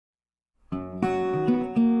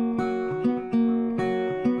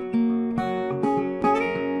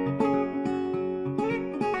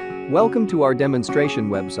Welcome to our demonstration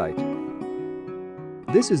website.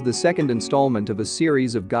 This is the second installment of a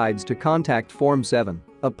series of guides to Contact Form 7,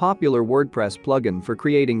 a popular WordPress plugin for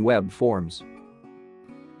creating web forms.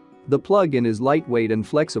 The plugin is lightweight and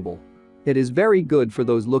flexible. It is very good for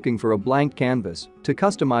those looking for a blank canvas to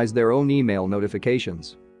customize their own email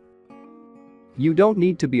notifications. You don't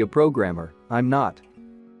need to be a programmer, I'm not.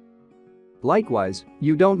 Likewise,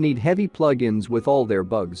 you don't need heavy plugins with all their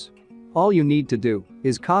bugs. All you need to do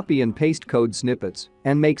is copy and paste code snippets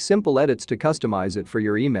and make simple edits to customize it for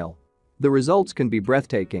your email. The results can be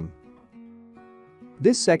breathtaking.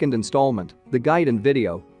 This second installment, the guide and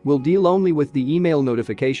video, will deal only with the email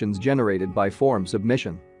notifications generated by form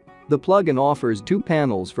submission. The plugin offers two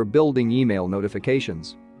panels for building email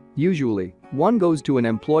notifications. Usually, one goes to an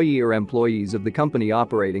employee or employees of the company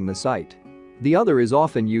operating the site. The other is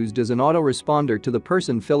often used as an autoresponder to the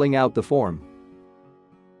person filling out the form.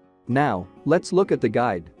 Now, let's look at the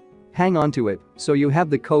guide. Hang on to it so you have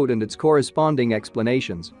the code and its corresponding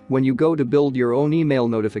explanations when you go to build your own email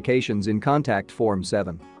notifications in Contact Form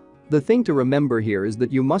 7. The thing to remember here is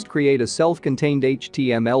that you must create a self-contained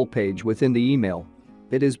HTML page within the email.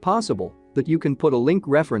 It is possible that you can put a link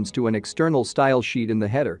reference to an external style sheet in the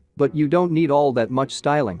header, but you don't need all that much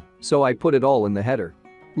styling, so I put it all in the header.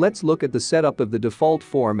 Let's look at the setup of the default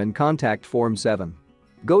form in Contact Form 7.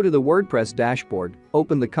 Go to the WordPress dashboard,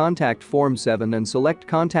 open the Contact Form 7 and select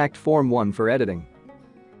Contact Form 1 for editing.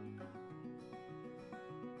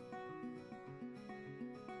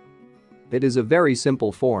 It is a very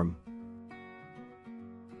simple form.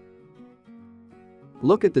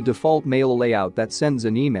 Look at the default mail layout that sends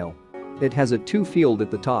an email. It has a to field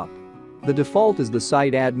at the top. The default is the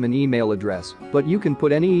site admin email address, but you can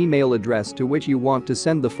put any email address to which you want to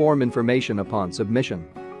send the form information upon submission.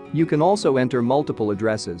 You can also enter multiple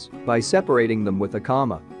addresses by separating them with a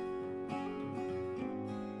comma.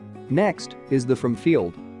 Next is the from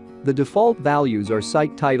field. The default values are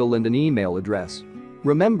site title and an email address.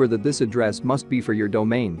 Remember that this address must be for your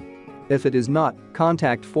domain. If it is not,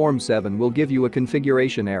 Contact Form 7 will give you a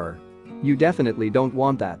configuration error. You definitely don't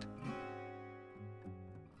want that.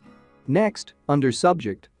 Next, under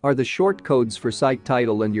subject, are the short codes for site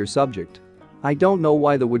title and your subject. I don't know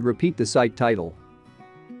why they would repeat the site title.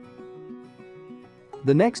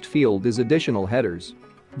 The next field is additional headers.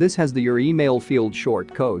 This has the your email field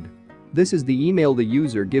short code. This is the email the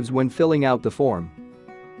user gives when filling out the form.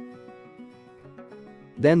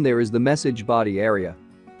 Then there is the message body area.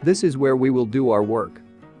 This is where we will do our work.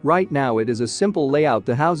 Right now it is a simple layout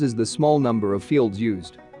that houses the small number of fields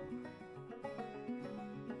used.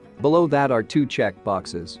 Below that are two check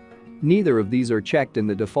boxes. Neither of these are checked in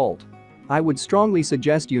the default. I would strongly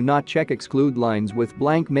suggest you not check exclude lines with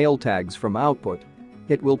blank mail tags from output.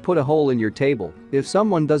 It will put a hole in your table if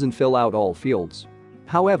someone doesn't fill out all fields.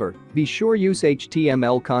 However, be sure use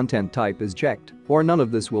HTML content type is checked, or none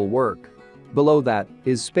of this will work. Below that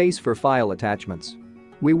is space for file attachments.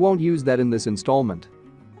 We won't use that in this installment.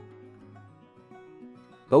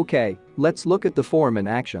 Okay, let's look at the form in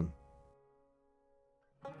action.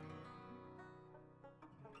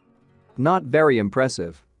 Not very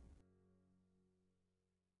impressive.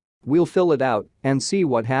 We'll fill it out and see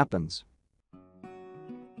what happens.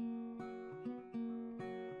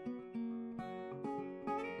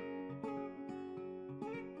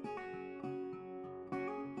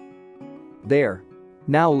 There.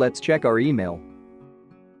 Now let's check our email.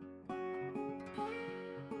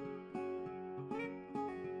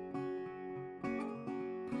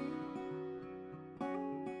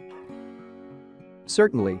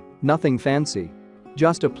 Certainly, nothing fancy.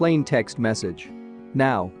 Just a plain text message.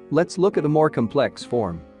 Now, let's look at a more complex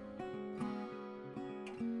form.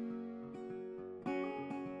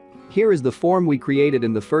 Here is the form we created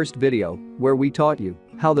in the first video, where we taught you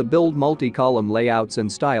how to build multi-column layouts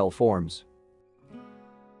and style forms.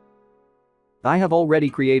 I have already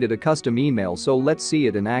created a custom email, so let's see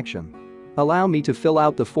it in action. Allow me to fill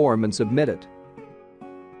out the form and submit it.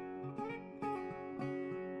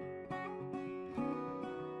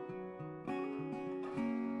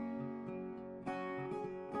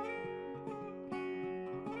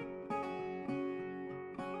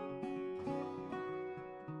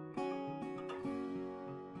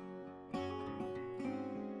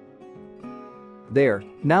 There,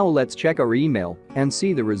 now let's check our email and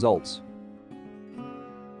see the results.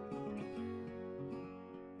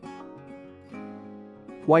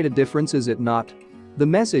 Quite a difference, is it not? The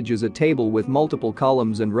message is a table with multiple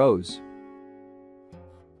columns and rows.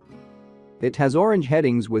 It has orange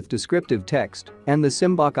headings with descriptive text and the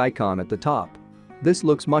symbol icon at the top. This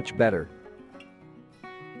looks much better.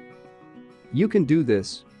 You can do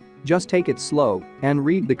this. Just take it slow and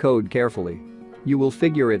read the code carefully. You will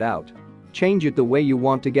figure it out. Change it the way you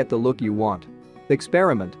want to get the look you want.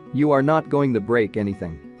 Experiment, you are not going to break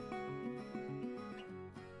anything.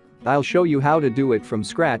 I'll show you how to do it from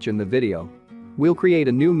scratch in the video. We'll create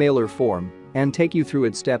a new mailer form and take you through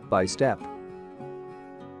it step by step.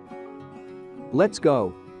 Let's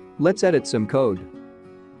go. Let's edit some code.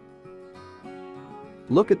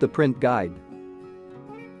 Look at the print guide.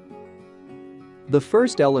 The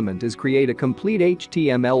first element is create a complete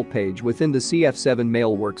HTML page within the CF7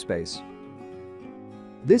 mail workspace.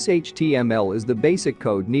 This HTML is the basic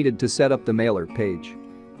code needed to set up the mailer page.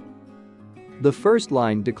 The first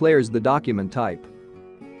line declares the document type.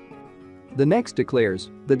 The next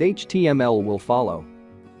declares that HTML will follow.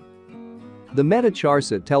 The meta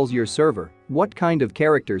charset tells your server what kind of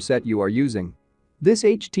character set you are using. This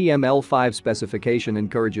HTML5 specification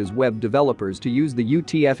encourages web developers to use the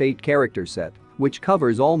UTF-8 character set, which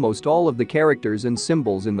covers almost all of the characters and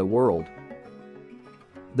symbols in the world.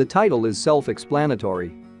 The title is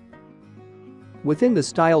self-explanatory. Within the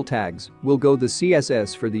style tags will go the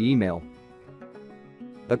CSS for the email.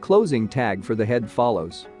 A closing tag for the head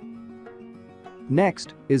follows.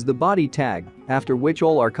 Next is the body tag, after which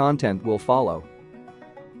all our content will follow.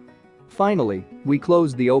 Finally, we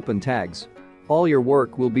close the open tags. All your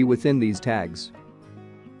work will be within these tags.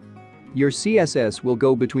 Your CSS will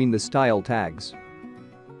go between the style tags.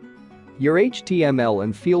 Your HTML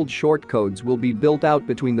and field shortcodes will be built out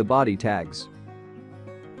between the body tags.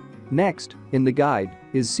 Next, in the guide,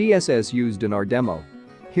 is CSS used in our demo.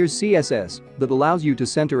 Here's CSS that allows you to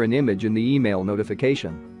center an image in the email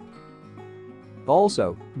notification.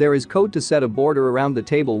 Also, there is code to set a border around the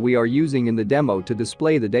table we are using in the demo to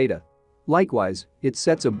display the data. Likewise, it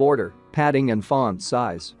sets a border, padding and font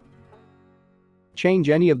size. Change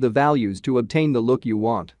any of the values to obtain the look you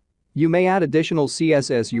want. You may add additional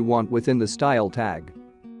CSS you want within the style tag.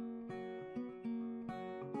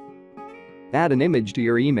 Add an image to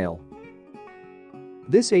your email.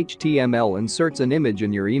 This HTML inserts an image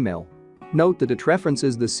in your email. Note that it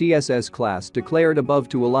references the CSS class declared above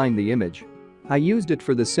to align the image. I used it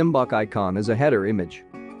for the symbol icon as a header image.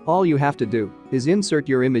 All you have to do is insert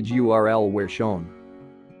your image URL where shown.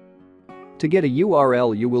 To get a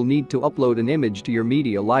URL, you will need to upload an image to your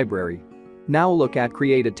media library. Now look at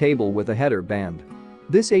create a table with a header band.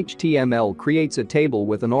 This HTML creates a table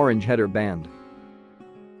with an orange header band.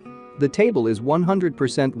 The table is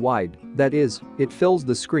 100% wide, that is, it fills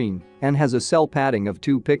the screen and has a cell padding of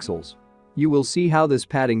 2 pixels. You will see how this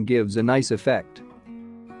padding gives a nice effect.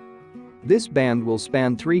 This band will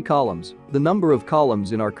span 3 columns, the number of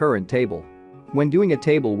columns in our current table. When doing a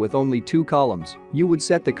table with only 2 columns, you would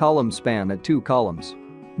set the column span at 2 columns.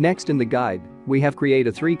 Next in the guide, we have create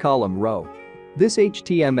a 3-column row. This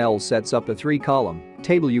HTML sets up a 3-column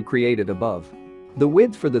table you created above. The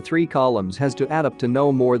width for the 3 columns has to add up to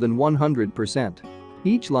no more than 100%.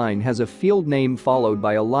 Each line has a field name followed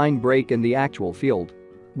by a line break in the actual field.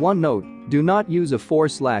 One note, do not use a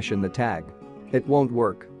 / in the tag. It won't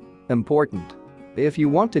work. Important. If you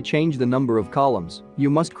want to change the number of columns, you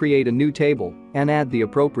must create a new table and add the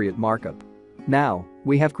appropriate markup. Now,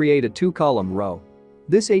 we have created a 2-column row.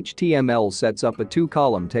 This HTML sets up a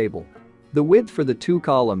 2-column table. The width for the 2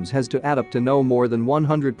 columns has to add up to no more than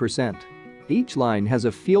 100%. Each line has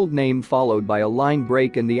a field name followed by a line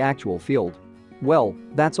break in the actual field. Well,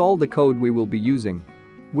 that's all the code we will be using.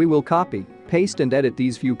 We will copy, paste and edit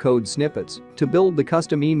these few code snippets to build the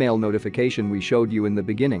custom email notification we showed you in the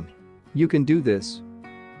beginning. You can do this.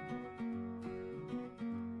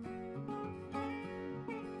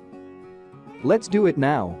 Let's do it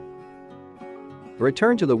now.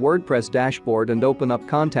 Return to the WordPress dashboard and open up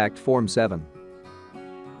Contact Form 7.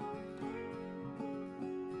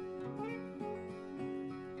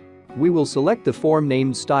 We will select the form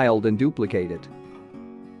named Styled and duplicate it.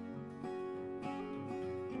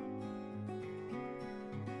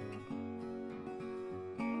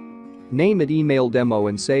 Name it Email Demo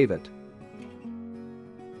and save it.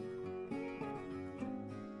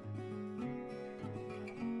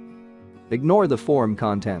 Ignore the form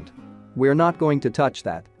content. We're not going to touch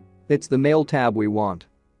that. It's the Mail tab we want.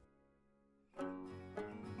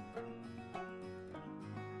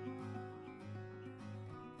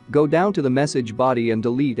 Go down to the message body and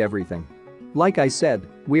delete everything. Like I said,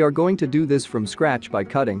 we are going to do this from scratch by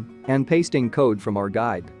cutting and pasting code from our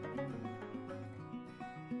guide.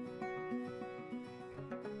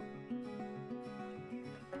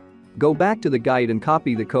 Go back to the guide and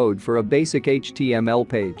copy the code for a basic HTML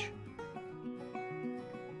page.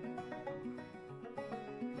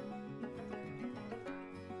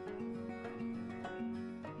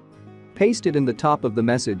 Paste it in the top of the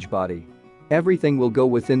message body. Everything will go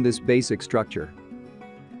within this basic structure.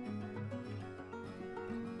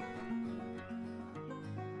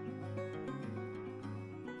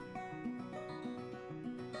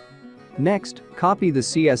 Next, copy the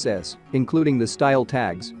CSS, including the style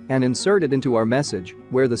tags, and insert it into our message,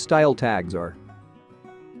 where the style tags are.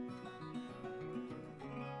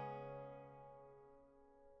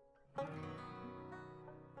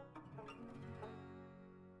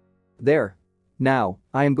 There. Now,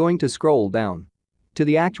 I am going to scroll down to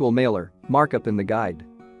the actual mailer markup in the guide.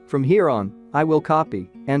 From here on, I will copy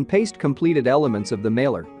and paste completed elements of the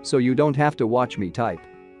mailer so you don't have to watch me type.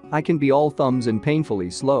 I can be all thumbs and painfully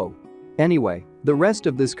slow. Anyway, the rest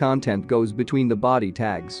of this content goes between the body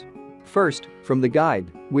tags. First, from the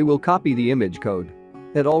guide, we will copy the image code.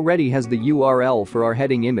 It already has the URL for our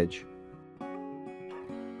heading image.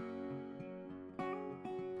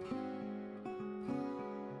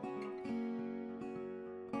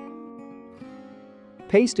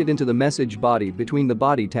 Paste it into the message body between the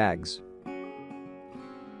body tags.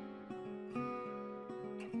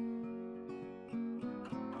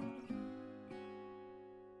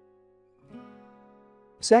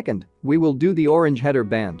 Second, we will do the orange header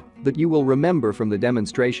band that you will remember from the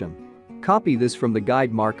demonstration. Copy this from the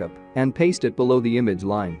guide markup and paste it below the image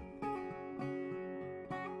line.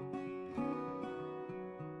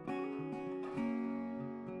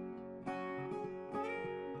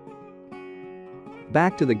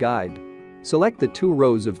 Back to the guide. Select the 2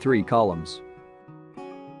 rows of 3 columns.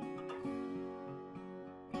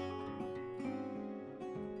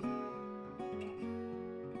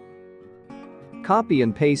 Copy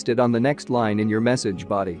and paste it on the next line in your message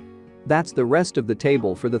body. That's the rest of the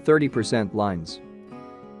table for the 30% lines.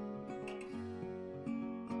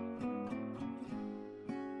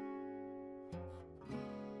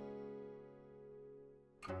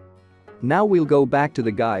 Now we'll go back to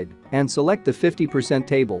the guide and select the 50%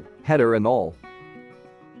 table, header and all.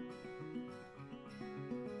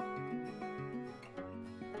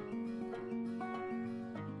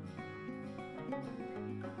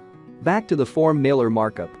 Back to the form mailer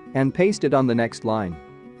markup and paste it on the next line.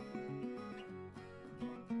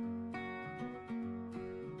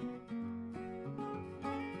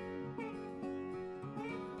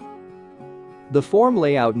 The form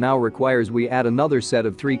layout now requires we add another set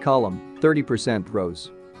of 3-column, 30% rows.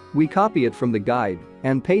 We copy it from the guide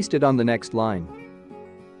and paste it on the next line.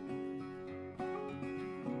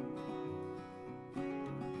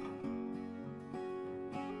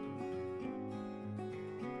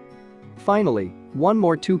 Finally, one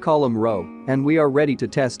more 2-column row, and we are ready to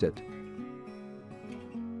test it.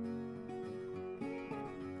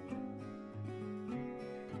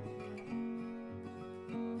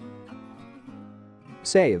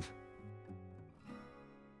 Save.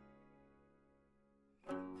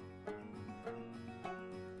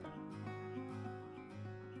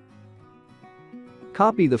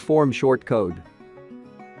 Copy the form shortcode.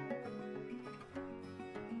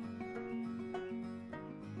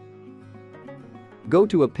 Go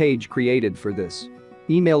to a page created for this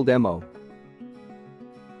email demo.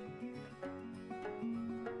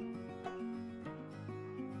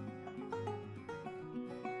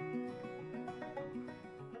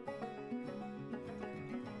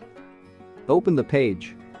 Open the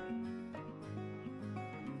page.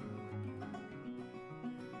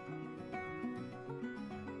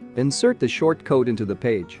 Insert the shortcode into the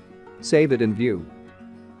page. Save it in View.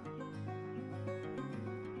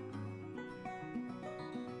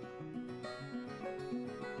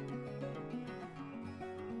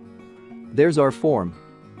 There's our form.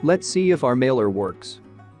 Let's see if our mailer works.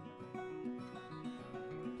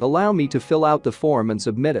 Allow me to fill out the form and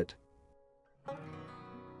submit it.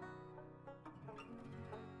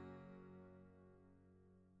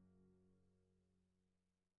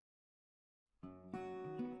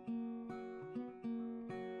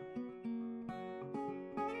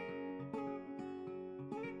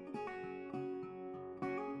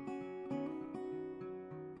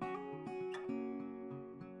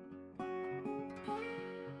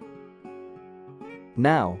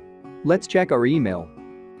 Now, let's check our email.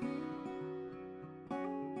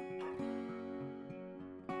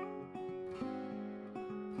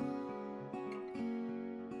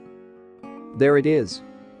 There it is.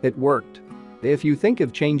 It worked. If you think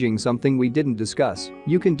of changing something we didn't discuss,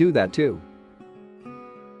 you can do that too.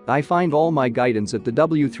 I find all my guidance at the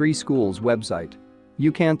W3 Schools website.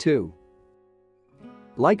 You can too.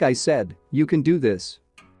 Like I said, you can do this.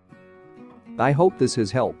 I hope this has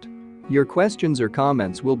helped. Your questions or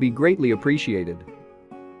comments will be greatly appreciated.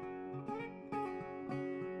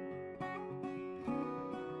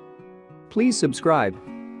 Please subscribe.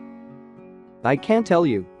 I can't tell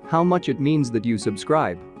you how much it means that you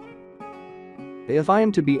subscribe. If I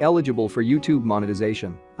am to be eligible for YouTube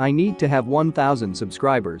monetization, I need to have 1,000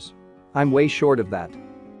 subscribers. I'm way short of that.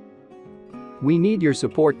 We need your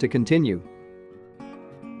support to continue.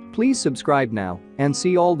 Please subscribe now and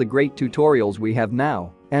see all the great tutorials we have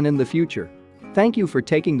now and in the future. Thank you for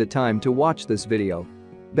taking the time to watch this video.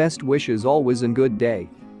 Best wishes always and good day.